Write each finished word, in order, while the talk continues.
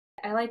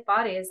I like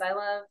bodies. I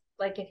love,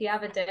 like, if you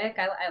have a dick,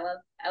 I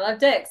love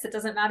dicks. It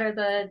doesn't matter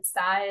the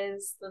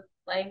size, the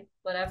length,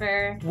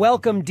 whatever.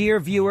 Welcome, dear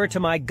viewer, to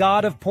my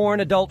God of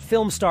Porn adult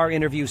film star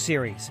interview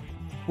series.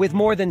 With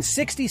more than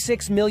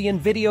 66 million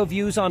video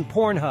views on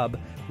PornHub,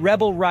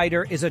 Rebel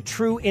Rhyder is a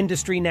true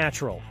industry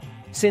natural.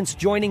 Since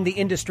joining the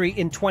industry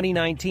in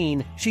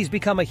 2019, she's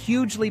become a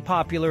hugely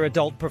popular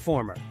adult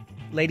performer.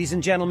 Ladies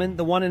and gentlemen,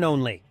 the one and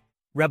only,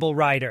 Rebel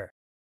Rhyder.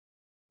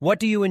 What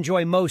do you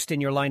enjoy most in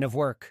your line of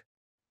work?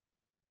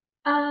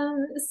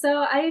 So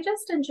I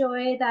just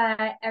enjoy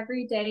that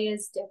every day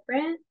is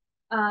different.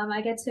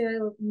 I get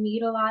to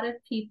meet a lot of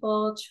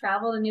people,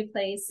 travel to new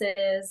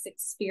places,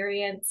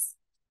 experience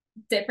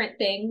different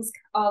things,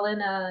 all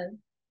in a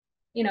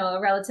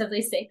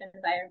relatively safe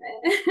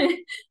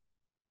environment.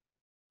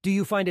 Do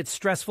you find it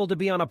stressful to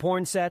be on a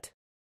porn set?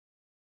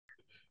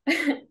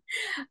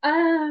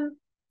 Um,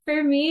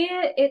 for me,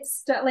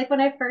 it's like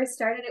when I first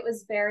started, it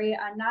was very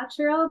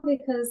unnatural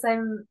because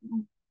I'm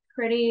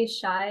pretty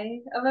shy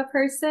of a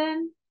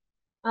person.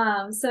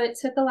 So it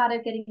took a lot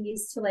of getting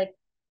used to like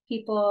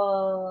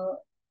people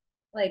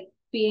like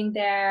being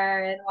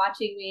there and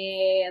watching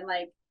me and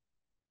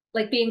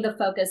like being the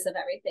focus of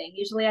everything.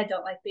 Usually I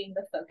don't like being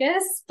the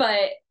focus,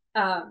 but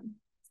um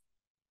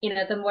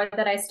the more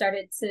that I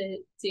started to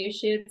do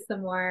shoots, the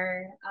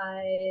more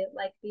I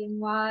like being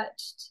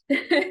watched.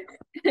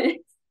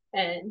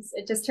 And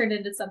it just turned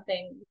into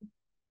something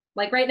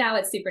like right now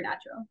it's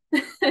supernatural.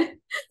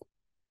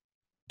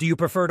 Do you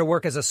prefer to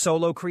work as a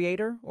solo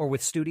creator or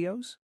with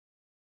studios?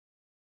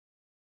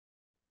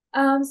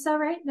 So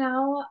right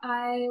now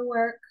I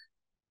work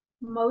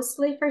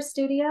mostly for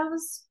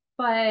studios,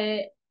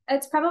 but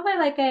it's probably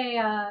like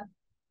I'd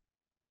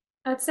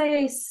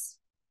say a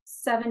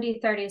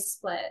 70-30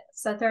 split.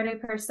 So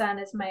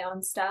 30% is my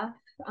own stuff.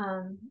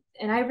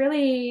 And I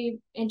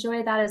really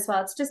enjoy that as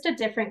well. It's just a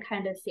different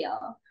kind of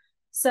feel.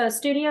 So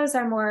studios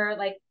are more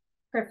like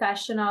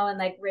professional and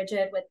like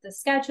rigid with the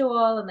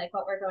schedule and like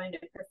what we're going to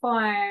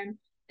perform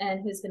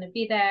and who's going to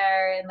be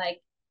there and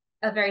like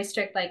a very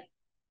strict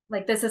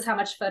like this is how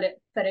much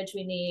footage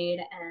we need,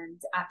 and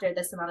after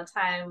this amount of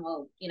time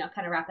we'll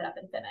kind of wrap it up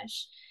and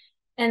finish.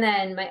 And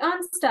then my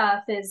own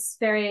stuff is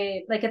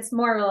very like it's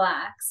more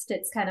relaxed.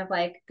 It's kind of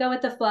like go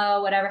with the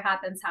flow, whatever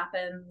happens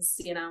happens.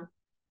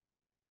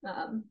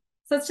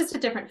 So it's just a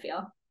different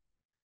feel.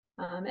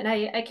 And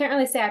I can't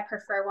really say I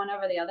prefer one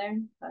over the other,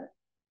 but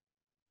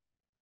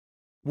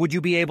Would you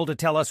be able to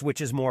tell us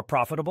which is more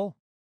profitable?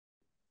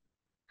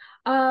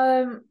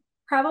 um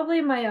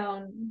probably my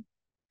own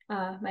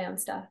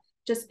stuff,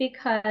 just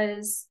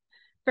because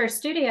for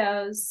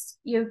studios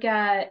you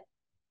get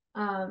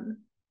um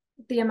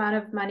the amount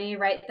of money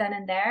right then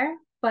and there,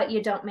 but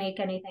you don't make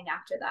anything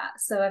after that.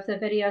 So if the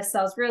video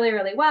sells really,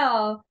 really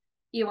well,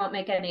 you won't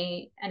make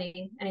anything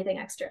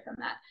extra from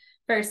that.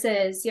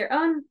 Versus your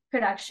own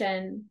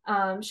production,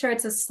 sure,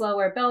 it's a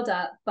slower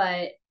buildup,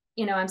 but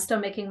I'm still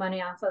making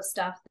money off of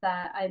stuff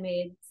that I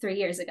made 3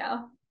 years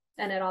ago,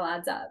 and it all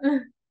adds up.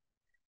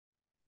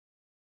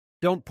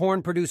 Don't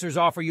porn producers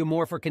offer you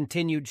more for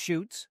continued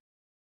shoots?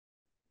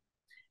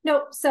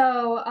 Nope.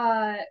 So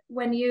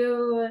when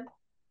you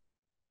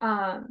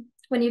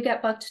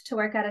get booked to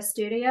work at a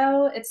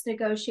studio, it's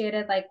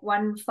negotiated like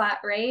one flat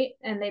rate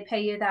and they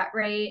pay you that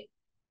rate.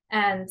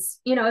 And,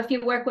 if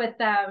you work with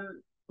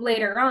them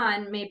later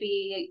on,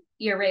 maybe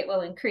your rate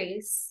will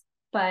increase.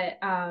 But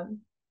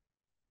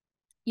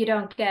you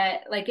don't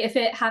get, like, if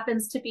it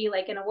happens to be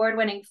like an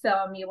award-winning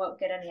film, you won't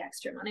get any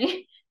extra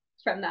money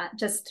from that,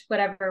 just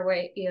whatever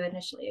rate you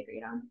initially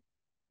agreed on.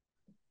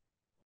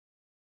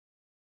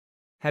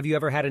 Have you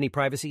ever had any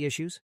privacy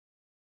issues?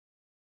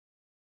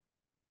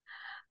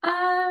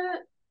 Um,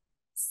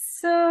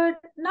 so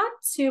not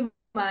too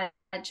much.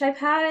 I've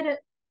had,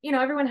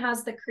 everyone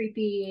has the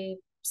creepy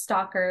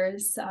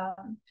stalkers.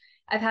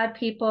 I've had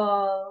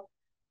people,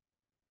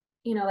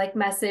 like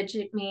message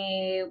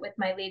me with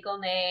my legal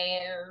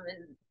name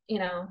and.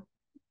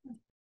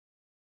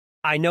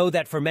 I know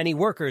that for many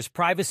workers,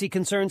 privacy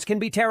concerns can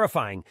be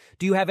terrifying.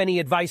 Do you have any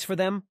advice for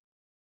them?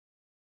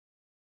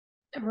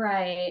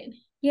 Right.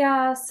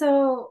 Yeah.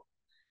 So,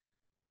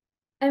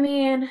 I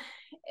mean,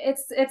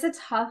 it's a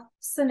tough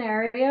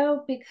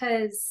scenario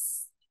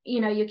because,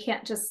 you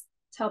can't just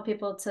tell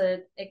people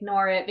to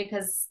ignore it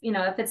because,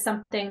 if it's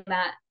something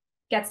that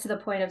gets to the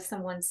point of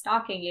someone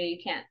stalking you,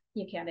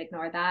 you can't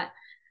ignore that.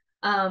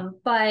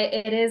 But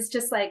it is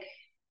just like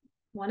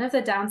one of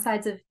the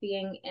downsides of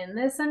being in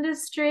this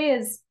industry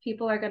is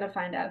people are going to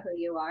find out who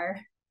you are.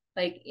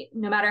 Like,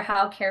 no matter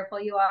how careful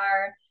you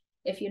are,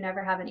 if you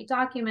never have any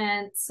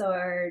documents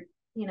or,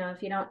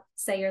 if you don't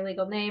say your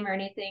legal name or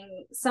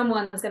anything,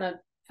 someone's going to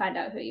find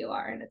out who you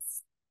are. And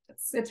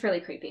it's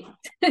really creepy.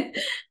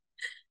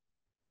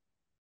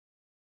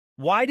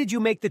 Why did you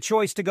make the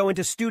choice to go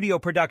into studio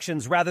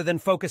productions rather than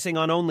focusing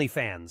on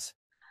OnlyFans?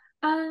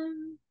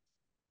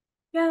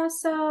 Yeah,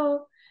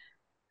 so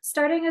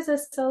starting as a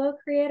solo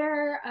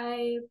creator,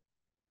 I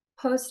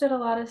posted a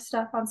lot of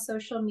stuff on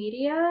social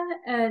media,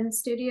 and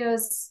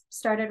studios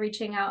started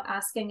reaching out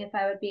asking if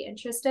I would be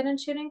interested in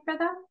shooting for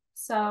them.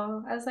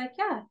 So I was like,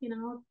 yeah,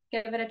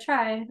 give it a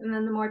try. And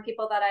then the more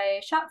people that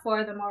I shot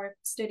for, the more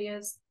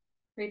studios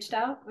reached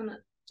out, and it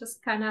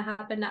just kind of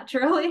happened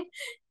naturally.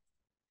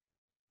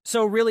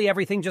 So really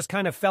everything just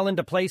kind of fell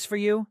into place for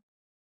you?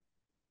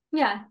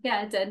 Yeah,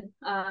 it did.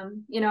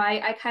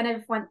 I kind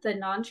of went the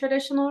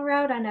non-traditional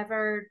route. I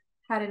never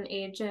had an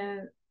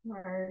agent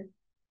or,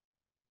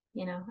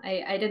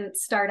 I didn't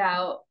start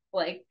out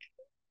like,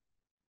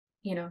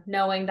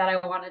 knowing that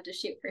I wanted to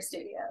shoot for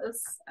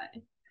studios.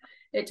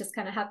 It just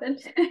kind of happened.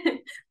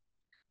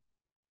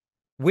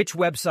 Which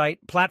website,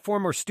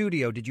 platform, or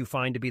studio did you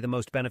find to be the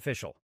most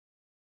beneficial?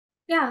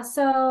 Yeah,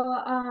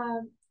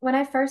 so when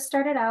I first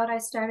started out, I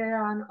started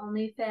on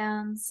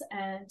OnlyFans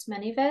and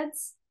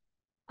ManyVids.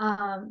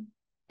 Um,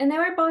 and they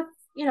were both,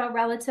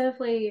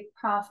 relatively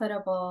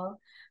profitable.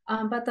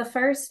 But the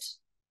first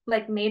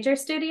like major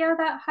studio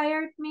that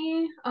hired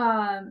me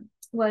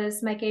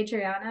was Mike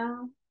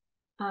Adriano.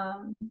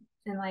 Um,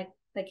 and like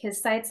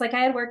his sites. Like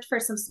I had worked for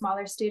some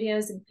smaller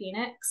studios in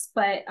Phoenix,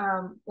 but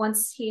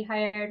once he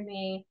hired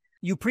me.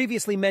 You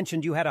previously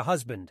mentioned you had a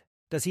husband.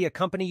 Does he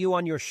accompany you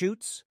on your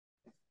shoots?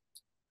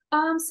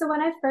 So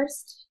when I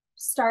first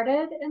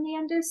started in the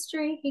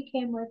industry, he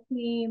came with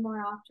me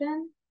more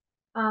often.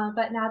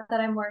 But now that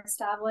I'm more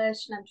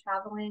established and I'm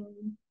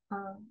traveling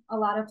a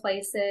lot of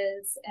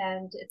places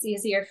and it's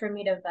easier for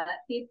me to vet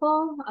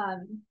people,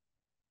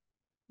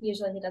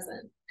 usually he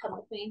doesn't come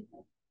with me.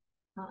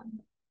 Um,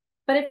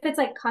 but if it's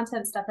like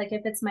content stuff, like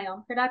if it's my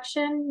own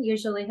production,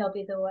 usually he'll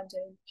be the one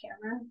doing the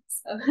camera.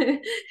 So,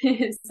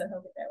 so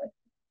he'll be there with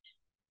me.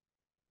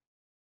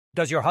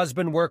 Does your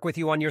husband work with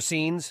you on your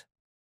scenes?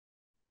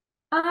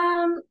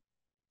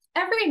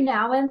 Every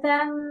now and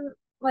then,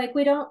 like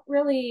we don't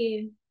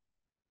really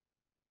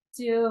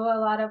do a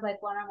lot of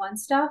like one-on-one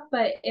stuff,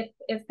 but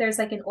if there's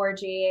like an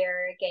orgy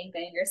or a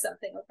gangbang or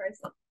something, of course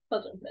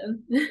he'll jump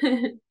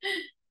in.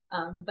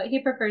 But he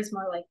prefers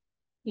more like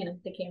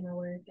the camera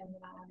work and the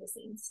behind the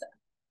scenes stuff.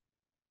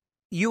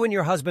 You and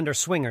your husband are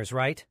swingers,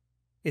 right?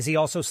 Is he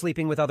also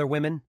sleeping with other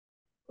women?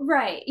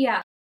 Right,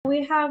 yeah.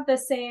 We have the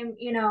same,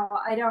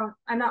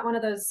 I'm not one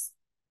of those,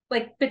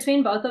 like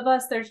between both of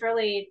us, there's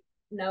really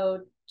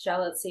no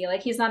jealousy.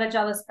 Like he's not a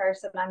jealous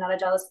person, I'm not a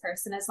jealous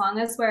person, as long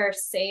as we're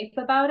safe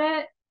about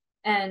it.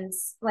 And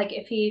like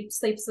if he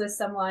sleeps with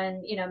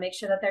someone, make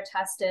sure that they're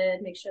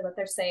tested, make sure that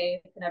they're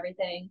safe and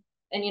everything.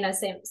 And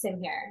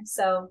same here.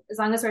 So as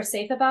long as we're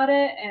safe about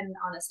it and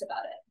honest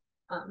about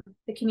it,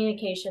 the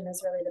communication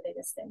is really the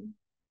biggest thing.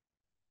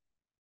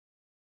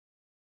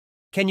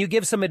 Can you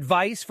give some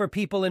advice for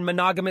people in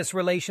monogamous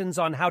relations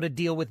on how to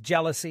deal with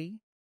jealousy?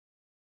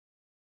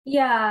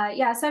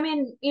 Yeah. So I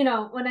mean,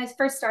 when I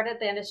first started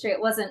the industry,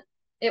 it wasn't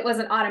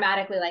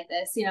automatically like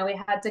this. We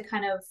had to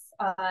kind of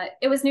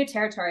it was new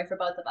territory for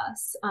both of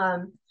us.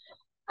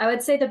 I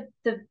would say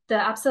the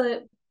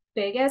absolute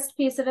biggest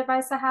piece of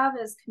advice I have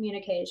is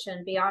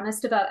communication. Be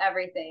honest about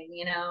everything,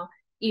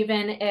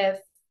 even if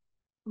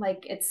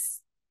like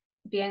it's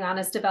being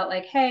honest about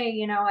like,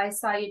 hey, I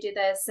saw you do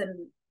this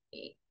and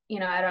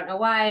I don't know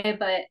why,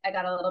 but I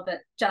got a little bit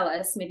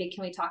jealous. Maybe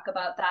can we talk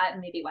about that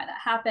and maybe why that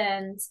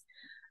happened?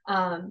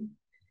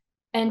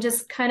 And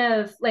just kind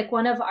of like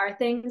one of our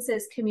things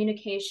is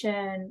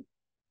communication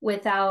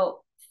without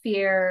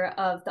fear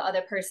of the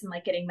other person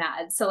like getting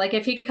mad. So like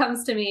if he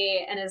comes to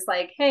me and is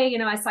like, hey,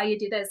 I saw you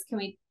do this, can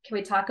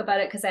we talk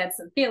about it because I had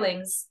some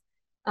feelings,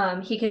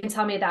 he can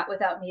tell me that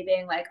without me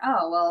being like,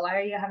 oh well, why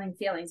are you having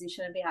feelings, you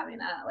shouldn't be having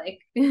that, like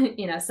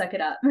suck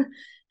it up.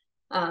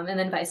 And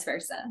then vice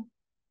versa.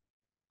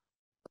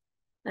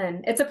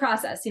 And it's a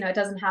process, it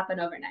doesn't happen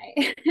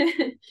overnight.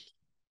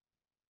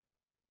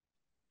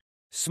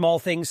 Small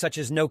things such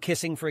as no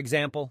kissing, for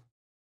example?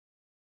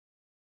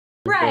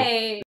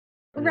 Right.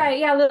 Right.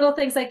 Yeah. Little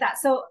things like that.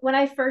 So when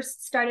I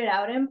first started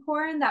out in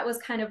porn, that was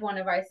kind of one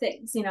of our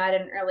things. I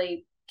didn't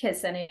really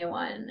kiss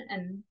anyone.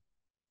 And,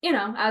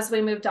 as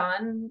we moved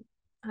on,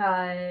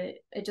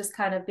 it just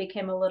kind of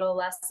became a little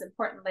less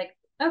important. Like,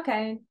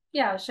 okay,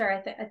 yeah, sure.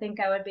 I think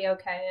I would be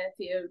okay if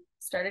you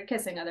started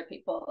kissing other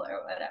people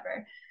or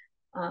whatever.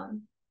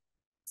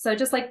 So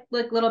just like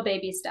little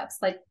baby steps,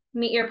 like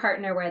meet your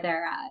partner where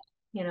they're at.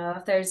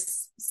 If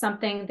there's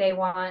something they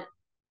want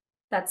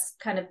that's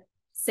kind of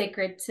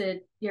sacred to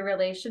your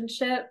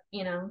relationship,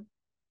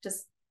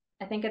 just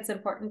I think it's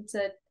important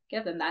to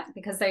give them that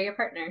because they're your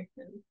partner.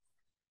 And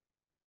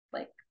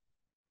like,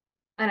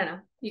 I don't know,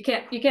 you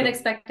can't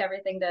expect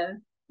everything to,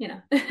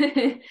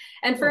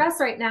 and for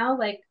us right now,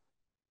 like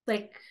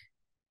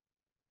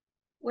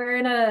we're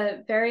in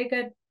a very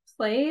good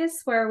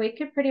place where we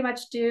could pretty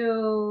much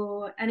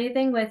do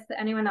anything with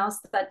anyone else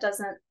that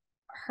doesn't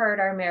hurt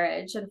our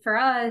marriage. And for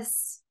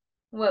us,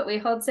 what we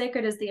hold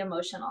sacred is the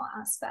emotional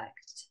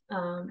aspect.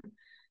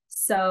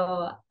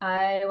 So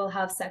I will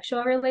have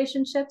sexual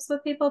relationships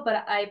with people,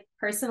 but I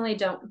personally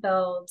don't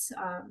build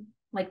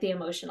like the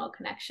emotional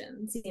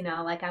connections,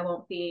 like I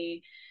won't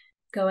be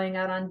going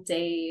out on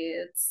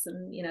dates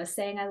and,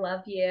 saying I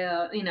love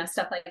you,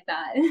 stuff like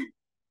that.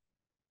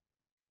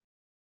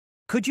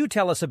 Could you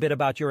tell us a bit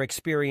about your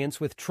experience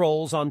with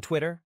trolls on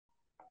Twitter?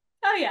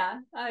 Oh yeah.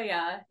 Oh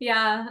yeah.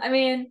 Yeah. I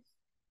mean,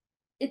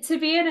 to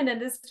be in an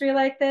industry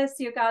like this,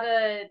 you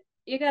gotta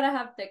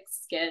have thick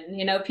skin.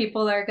 You know,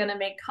 people are gonna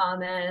make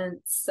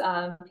comments.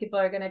 People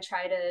are gonna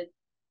try to,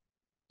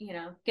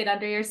 get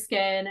under your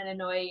skin and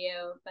annoy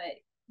you, but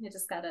you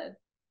just gotta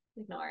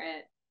ignore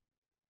it.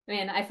 I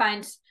mean, I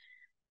find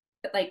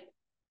like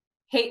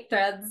hate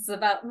threads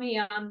about me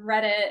on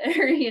Reddit,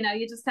 or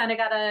you just kind of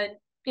gotta,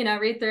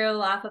 read through,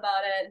 laugh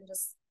about it, and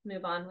just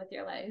move on with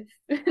your life,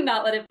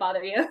 not let it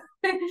bother you.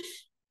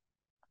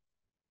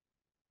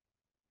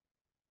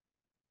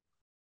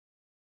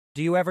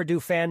 Do you ever do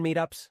fan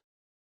meetups?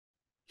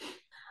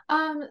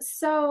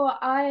 So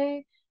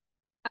I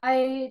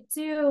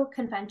do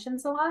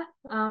conventions a lot.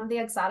 The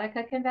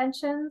Exotica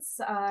conventions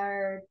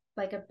are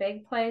like a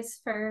big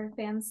place for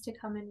fans to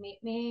come and meet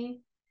me.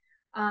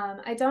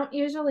 I don't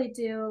usually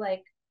do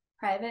like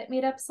private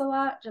meetups a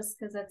lot just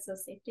because it's a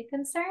safety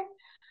concern.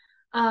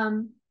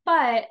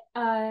 But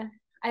I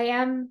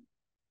am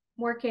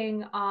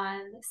working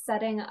on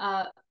setting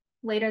up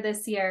later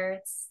this year.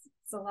 It's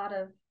a lot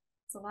of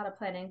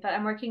planning, but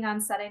I'm working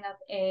on setting up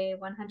a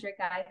 100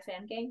 guy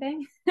fan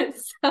gangbang.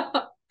 so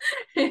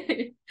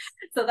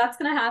so that's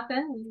gonna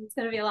happen. It's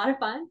gonna be a lot of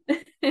fun.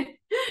 And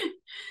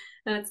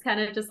it's kind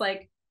of just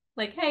like,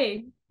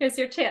 hey, here's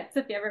your chance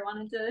if you ever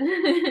wanted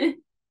to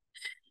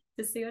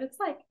to see what it's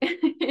like.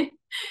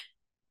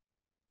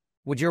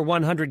 Would your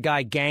 100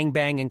 guy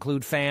gangbang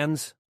include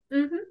fans?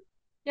 Mm-hmm.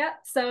 Yeah.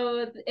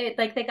 So it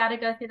like they got to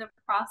go through the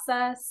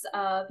process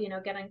of,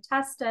 getting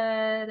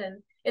tested,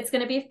 and it's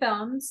going to be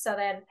filmed. So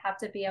they have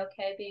to be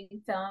okay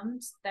being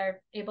filmed.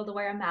 They're able to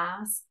wear a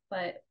mask,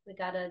 but we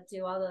got to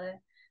do all the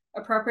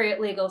appropriate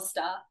legal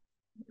stuff.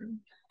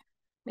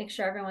 Make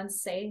sure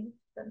everyone's safe.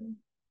 And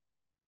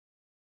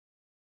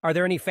Are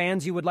there any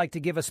fans you would like to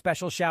give a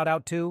special shout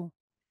out to?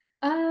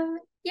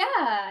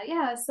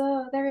 yeah.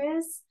 So there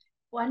is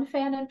one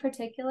fan in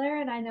particular,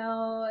 and I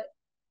know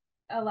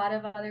a lot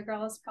of other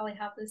girls probably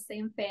have the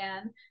same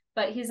fan,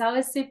 but he's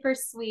always super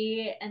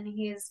sweet and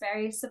he's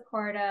very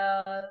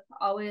supportive,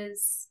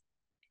 always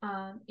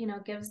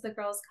gives the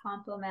girls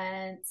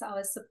compliments,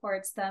 always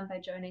supports them by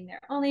joining their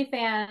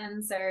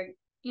OnlyFans, or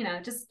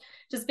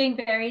just being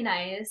very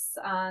nice.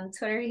 On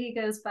Twitter he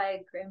goes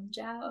by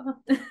Grimjow.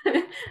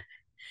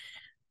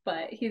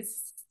 But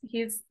he's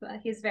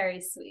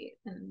very sweet,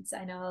 and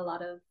I know a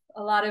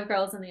lot of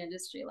girls in the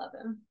industry love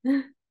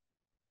him.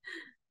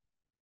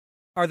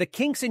 Are the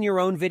kinks in your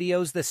own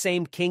videos the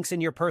same kinks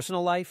in your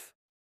personal life?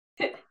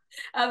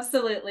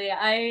 Absolutely.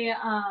 I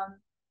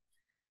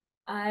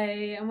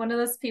am one of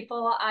those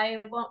people,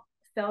 I won't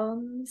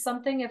film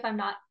something if I'm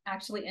not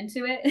actually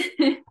into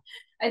it.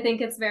 I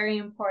think it's very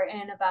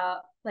important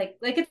about like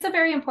it's a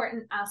very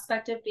important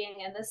aspect of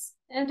being in this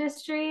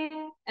industry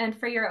and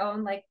for your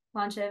own like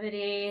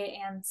longevity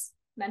and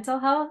mental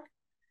health.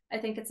 I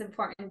think it's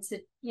important to,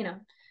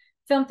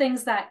 film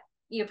things that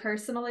you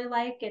personally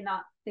like and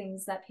not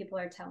things that people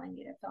are telling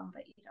you to film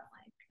but you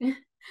don't like.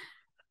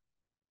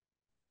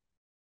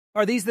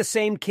 Are these the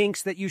same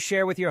kinks that you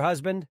share with your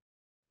husband?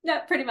 No,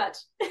 pretty much.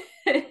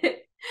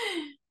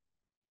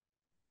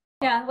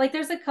 Yeah, like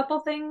there's a couple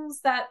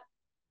things that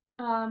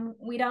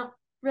we don't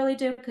really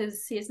do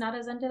because he's not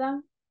as into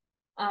them.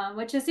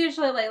 Which is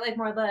usually like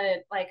more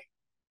the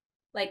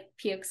like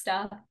puke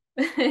stuff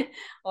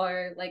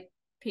or like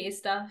pee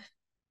stuff.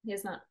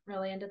 He's not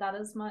really into that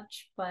as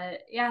much.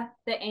 But yeah,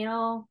 the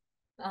anal,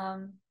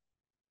 um,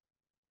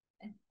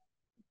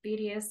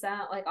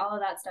 BDSM, like all of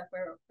that stuff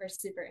we're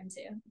super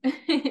into.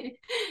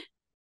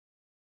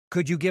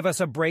 Could you give us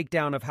a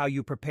breakdown of how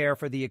you prepare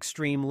for the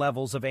extreme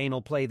levels of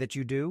anal play that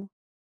you do?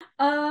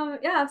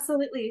 Yeah,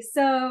 absolutely.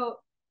 So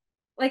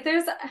like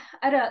there's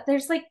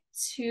like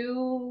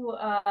two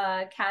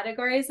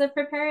categories of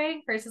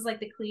preparing. First is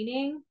like the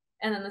cleaning,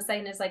 and then the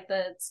second is like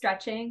the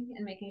stretching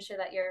and making sure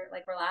that you're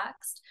like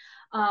relaxed.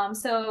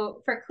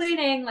 So for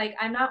cleaning, like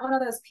I'm not one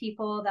of those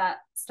people that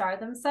starve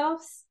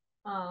themselves,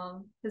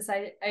 because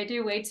I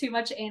do way too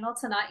much anal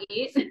to not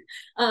eat.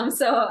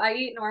 So I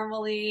eat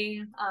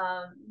normally.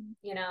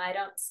 I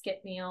don't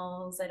skip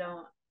meals. I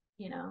don't,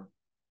 you know,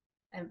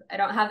 I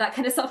don't have that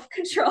kind of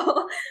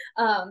self-control.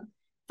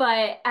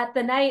 But at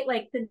the night,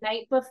 like the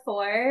night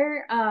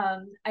before,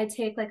 I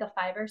take like a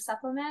fiber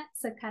supplement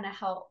to kind of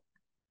help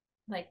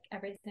like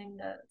everything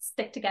to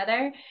stick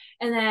together.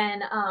 And then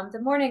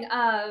the morning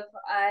of,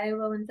 I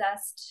will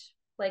invest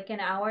like an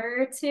hour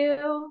or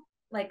two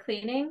like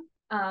cleaning.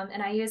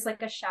 And I use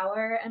like a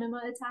shower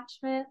enema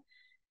attachment.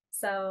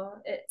 So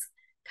it's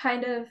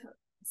kind of,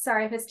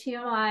 sorry if it's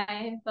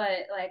TMI,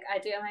 but like I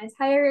do my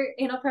entire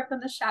anal prep in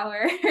the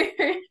shower.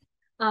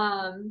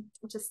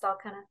 Just all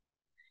kind of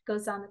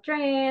goes down the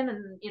drain,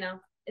 and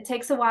it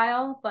takes a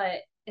while,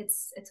 but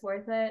it's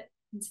worth it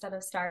instead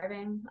of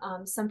starving.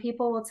 Some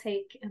people will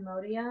take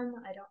Imodium.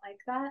 I don't like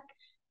that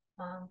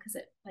because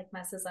it like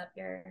messes up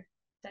your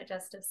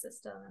digestive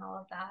system and all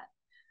of that.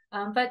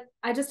 But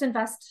I just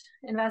invest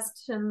in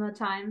the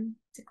time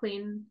to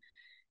clean.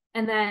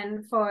 And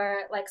then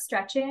for like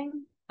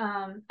stretching,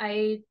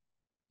 I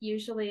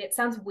usually, it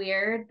sounds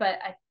weird, but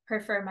I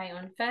prefer my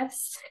own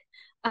fist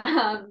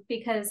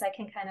because I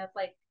can kind of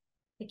like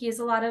use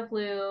a lot of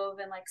lube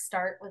and like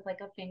start with like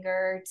a finger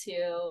or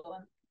two.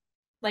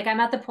 Like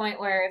I'm at the point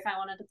where if I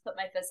wanted to put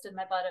my fist in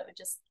my butt, it would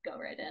just go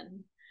right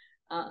in.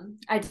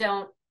 I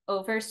don't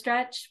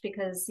overstretch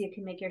because you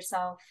can make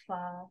yourself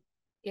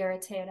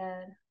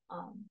irritated.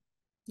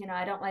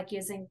 I don't like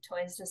using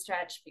toys to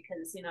stretch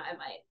because I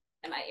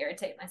might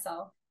irritate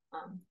myself.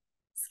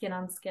 Skin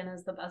on skin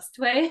is the best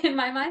way in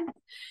my mind.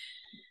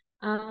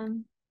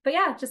 But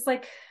yeah, just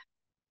like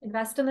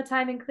invest in the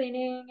time in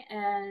cleaning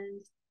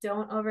and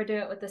don't overdo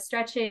it with the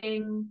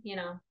stretching. You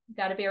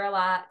got to be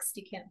relaxed.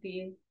 You can't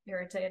be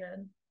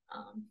irritated.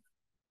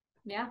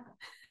 Yeah.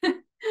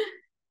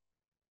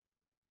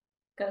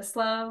 Go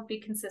slow, be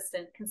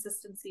consistent.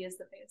 Consistency is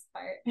the biggest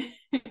part.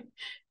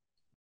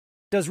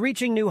 Does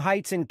reaching new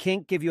heights in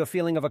kink give you a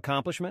feeling of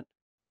accomplishment?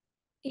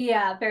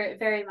 Yeah, very,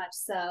 very much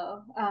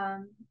so.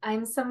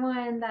 I'm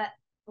someone that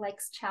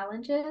likes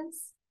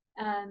challenges.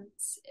 And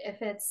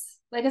if it's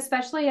like,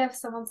 especially if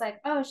someone's like,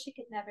 oh, she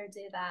could never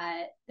do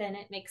that, then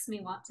it makes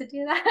me want to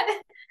do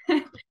that.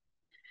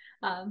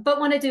 But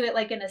want to do it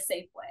like in a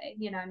safe way,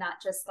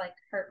 not just like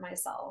hurt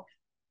myself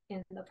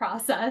in the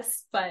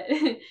process, but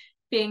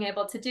being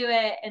able to do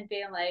it and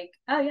being like,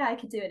 oh yeah, I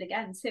could do it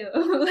again too.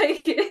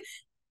 Like,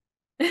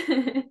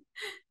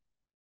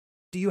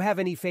 Do you have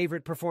any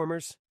favorite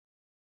performers?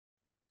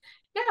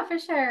 yeah, for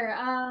sure.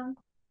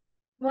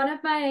 One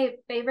of my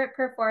favorite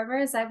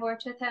performers, I've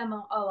worked with him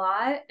a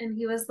lot, and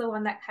he was the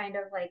one that kind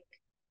of like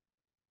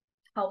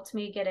helped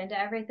me get into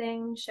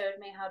everything, showed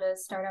me how to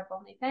start up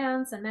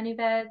OnlyFans and many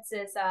beds,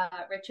 is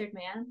Richard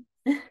Mann.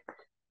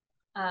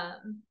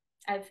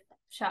 I've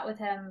shot with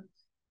him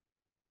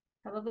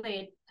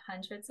probably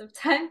hundreds of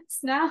times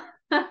now.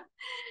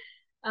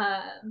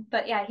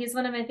 But yeah, he's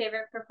one of my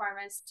favorite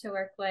performers to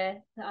work with.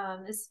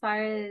 As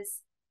far as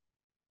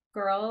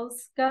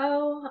girls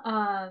go,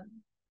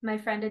 my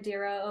friend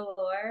Adira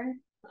Allure,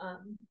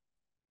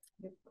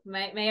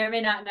 may or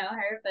may not know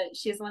her, but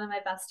she's one of my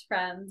best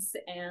friends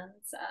and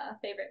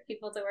favorite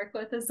people to work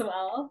with as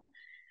well.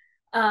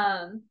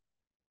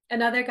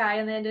 Another guy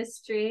in the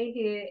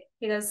industry,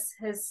 he goes,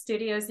 his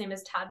studio's name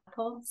is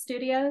Tadpole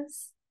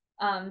Studios.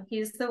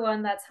 He's the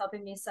one that's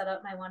helping me set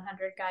up my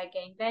 100 guy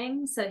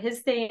gangbang. So his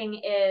thing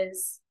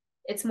is,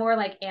 it's more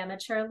like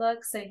amateur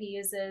look. So he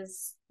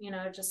uses,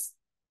 just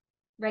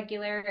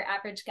regular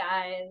average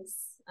guys,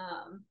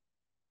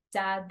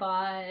 dad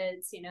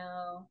bods,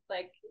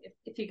 like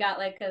if you got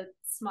like a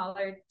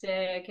smaller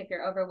dick, if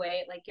you're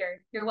overweight, like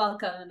you're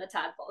welcome in the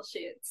tadpole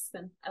shoots.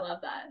 And I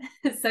love that.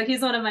 So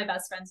he's one of my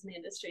best friends in the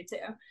industry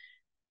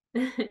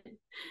too.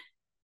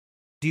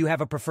 Do you have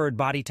a preferred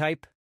body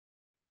type?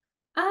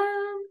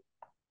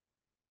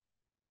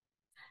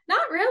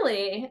 Not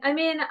really. I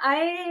mean,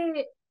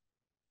 I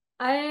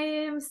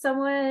am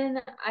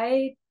someone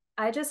I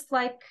just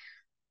like,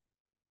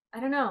 I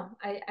don't know.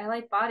 I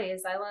like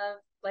bodies. I love,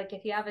 like,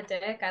 if you have a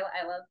dick,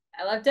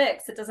 I love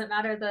dicks. It doesn't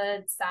matter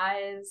the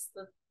size,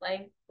 the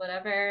length,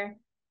 whatever.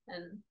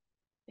 And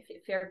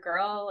if you're a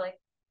girl, like,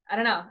 I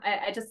don't know.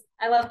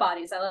 I love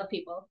bodies. I love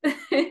people.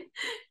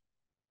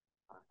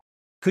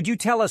 Could you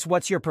tell us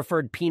what's your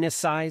preferred penis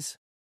size?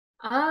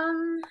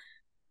 Um,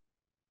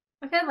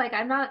 okay, like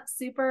I'm not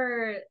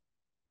super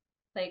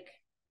like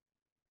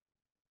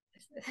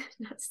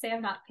not to say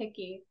I'm not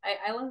picky.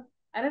 I love,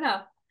 I don't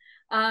know.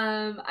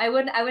 I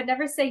would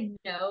never say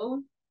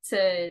no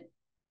to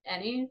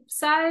any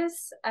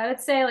size. I would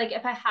say like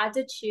if I had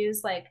to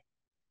choose like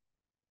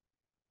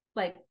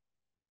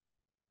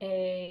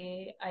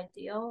a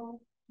ideal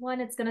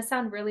one, it's gonna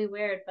sound really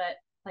weird, but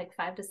like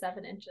 5 to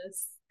 7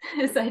 inches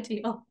is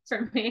ideal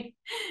for me.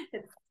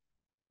 It's,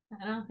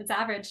 I don't know, it's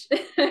average.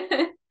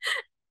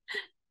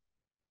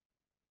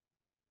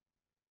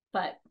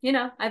 But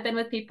I've been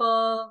with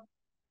people,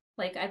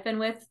 like I've been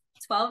with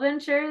 12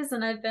 inchers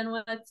and I've been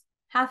with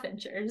half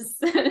inchers.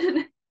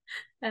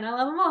 And I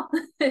love them all.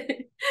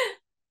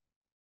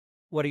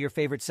 What are your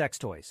favorite sex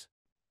toys?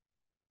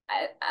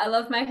 I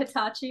love my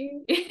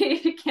Hitachi.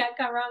 You can't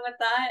go wrong with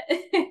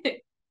that.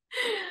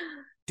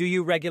 Do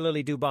you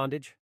regularly do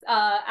bondage?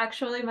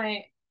 Actually,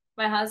 my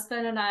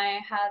husband and I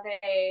have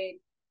a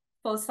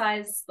full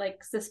size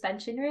like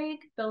suspension rig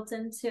built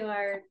into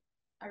our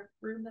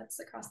room that's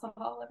across the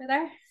hall over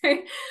there.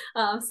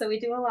 So we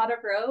do a lot of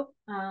rope.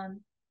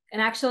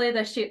 And actually,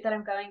 the shoot that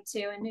I'm going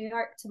to in New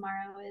York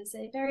tomorrow is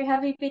a very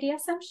heavy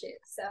BDSM shoot,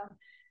 so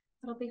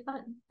it'll be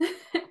fun.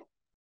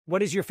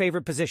 What is your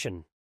favorite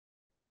position?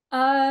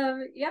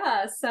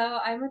 Yeah, so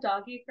I'm a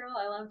doggy girl.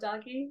 I love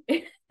doggy.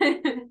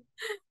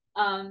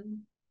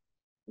 um,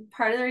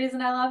 Part of the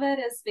reason I love it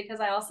is because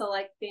I also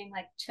like being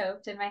like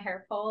choked in my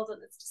hair folds, and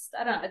it's just,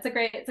 I don't know, it's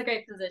a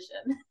great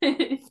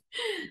position.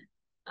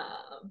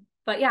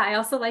 But yeah, I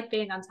also like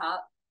being on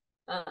top.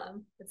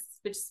 It's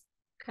which is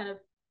kind of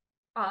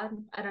odd.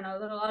 I don't know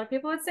that a lot of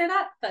people would say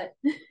that, but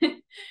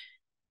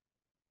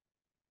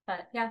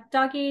but yeah,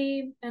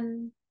 doggy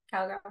and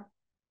cowgirl.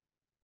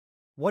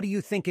 What do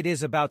you think it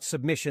is about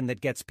submission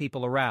that gets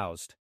people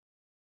aroused?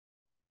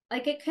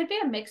 like it could be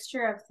a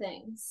mixture of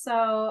things.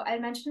 So I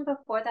mentioned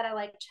before that I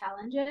like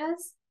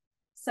challenges.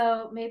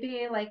 So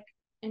maybe like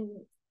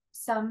in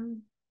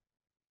some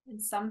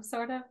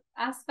sort of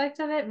aspect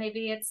of it,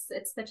 maybe it's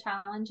the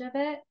challenge of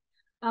it.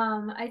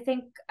 I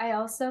think I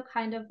also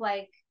kind of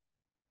like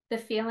the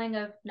feeling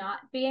of not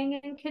being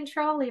in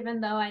control,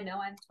 even though I know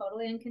I'm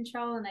totally in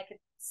control and I could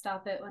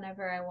stop it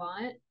whenever I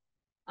want,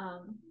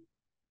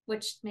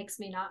 which makes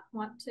me not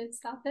want to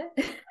stop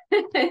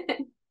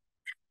it.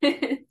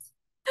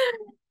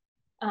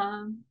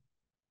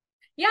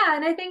 Yeah,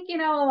 and I think, you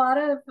know,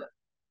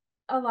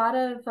 a lot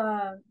of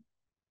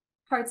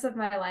parts of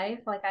my life,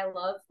 like I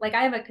love, like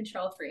I am a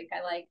control freak.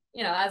 I like,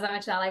 you know, as I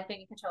mentioned, I like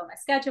being in control of my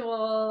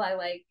schedule. I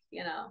like,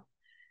 you know,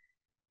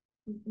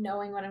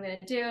 knowing what I'm going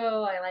to do.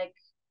 I like,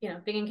 you know,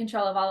 being in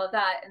control of all of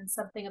that. And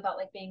something about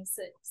like being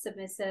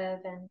submissive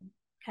and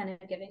kind of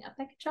giving up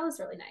that control is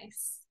really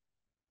nice.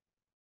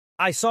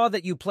 I saw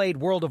that you played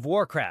World of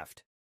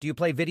Warcraft. Do you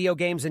play video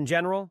games in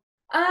general?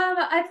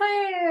 I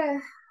play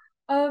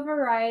a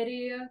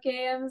variety of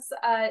games.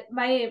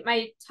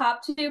 My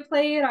top two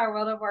played are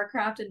World of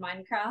Warcraft and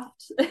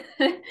Minecraft.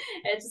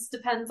 It just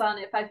depends on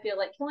if I feel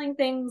like killing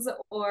things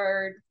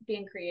or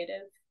being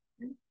creative.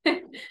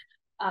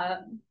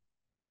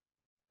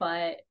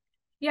 But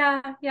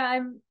yeah,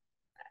 I'm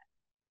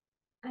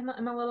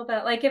a little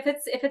bit like if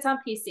it's on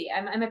PC,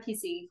 I'm a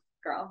PC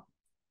girl.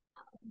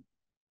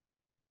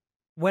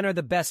 When are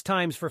the best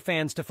times for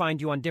fans to find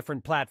you on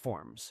different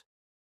platforms?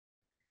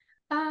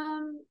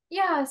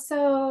 Yeah,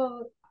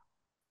 so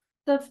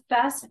the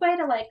best way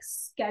to like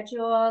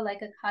schedule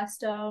like a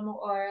custom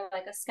or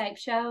like a Skype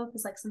show,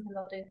 because like sometimes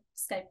I'll do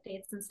Skype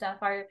dates and stuff,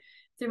 are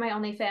through my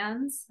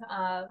OnlyFans.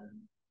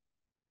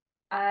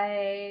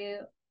 I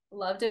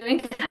love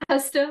doing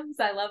customs.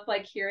 I love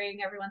like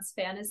hearing everyone's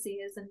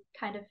fantasies and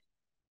kind of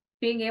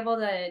being able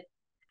to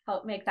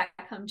help make that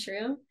come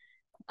true.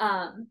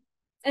 And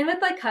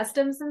with like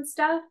customs and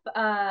stuff,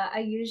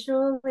 I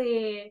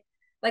usually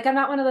like I'm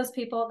not one of those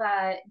people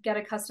that get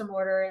a custom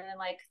order and then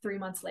like 3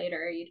 months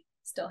later you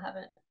still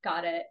haven't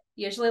got it.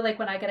 Usually like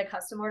when I get a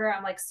custom order,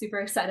 I'm like super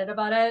excited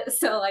about it.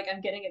 So like I'm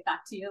getting it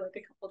back to you like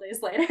a couple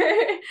days later.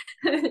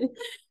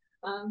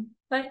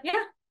 But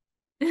yeah.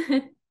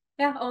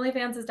 Yeah,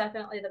 OnlyFans is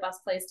definitely the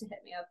best place to hit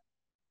me up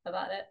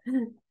about it.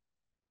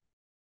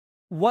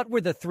 What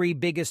were the 3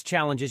 biggest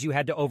challenges you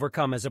had to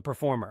overcome as a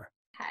performer?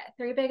 Okay,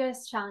 3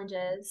 biggest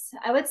challenges.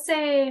 I would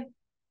say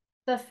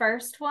the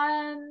first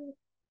one,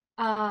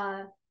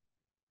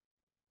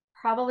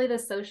 probably the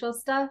social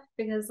stuff,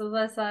 because of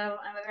this, I'm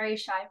a very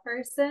shy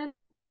person.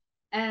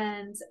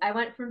 And I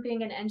went from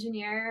being an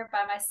engineer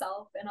by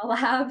myself in a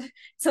lab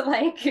to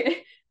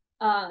like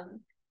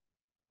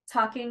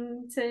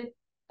talking to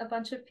a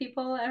bunch of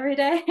people every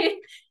day.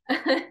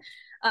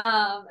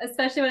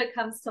 Especially when it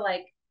comes to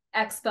like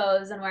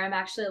expos and where I'm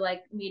actually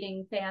like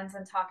meeting fans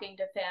and talking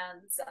to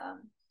fans.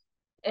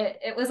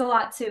 It was a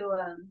lot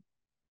to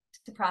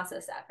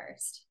process at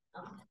first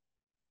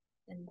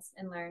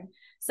and learn.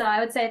 So I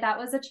would say that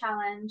was a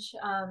challenge.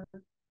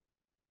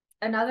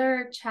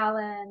 Another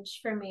challenge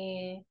for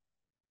me,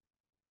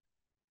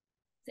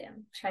 see,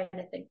 I'm trying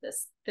to think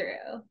this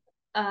through.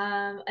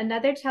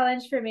 Another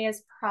challenge for me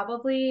is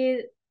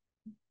probably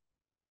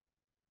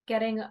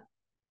getting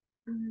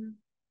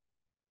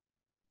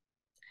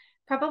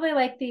probably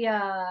like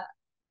the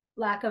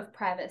lack of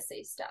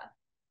privacy stuff.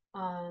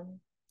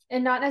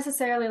 And not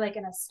necessarily like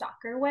in a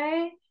stalker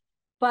way,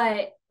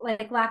 but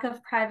like lack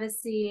of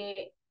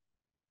privacy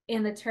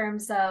in the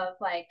terms of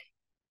like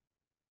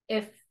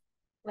if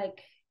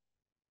like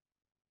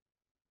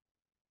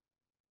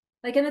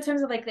in the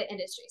terms of like the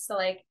industry. So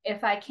like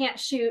if I can't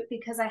shoot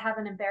because I have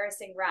an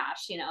embarrassing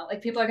rash, you know,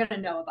 like people are gonna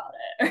know about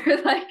it.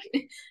 Or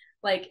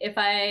like if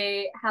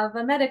I have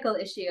a medical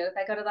issue, if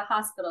I go to the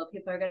hospital,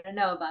 people are gonna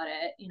know about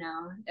it, you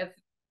know, if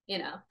you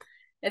know,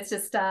 it's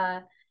just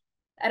I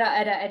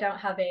don't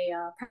have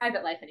a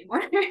private life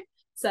anymore.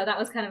 So that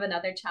was kind of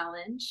another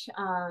challenge.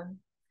 And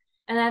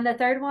then the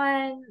third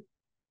one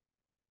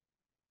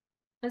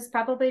was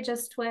probably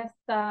just with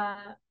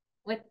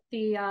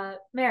the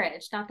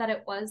marriage. Not that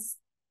it was,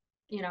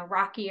 you know,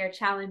 rocky or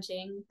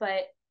challenging,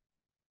 but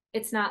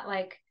it's not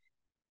like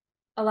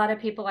a lot of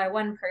people are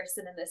one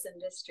person in this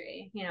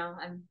industry. You know,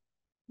 I'm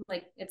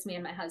like, it's me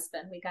and my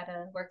husband. We got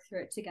to work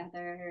through it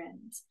together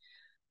and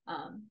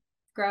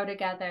grow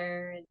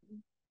together. And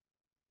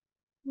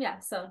yeah,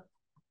 so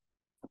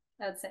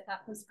I would say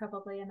that was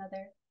probably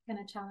another kind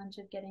of challenge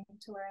of getting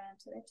to where I am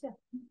today too.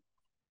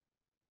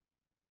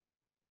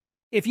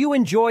 If you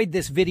enjoyed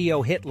this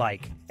video, hit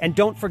like, and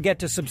don't forget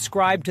to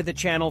subscribe to the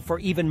channel for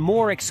even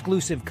more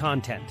exclusive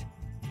content.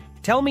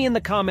 Tell me in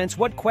the comments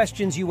what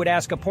questions you would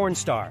ask a porn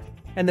star,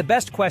 and the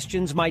best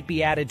questions might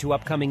be added to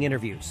upcoming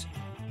interviews.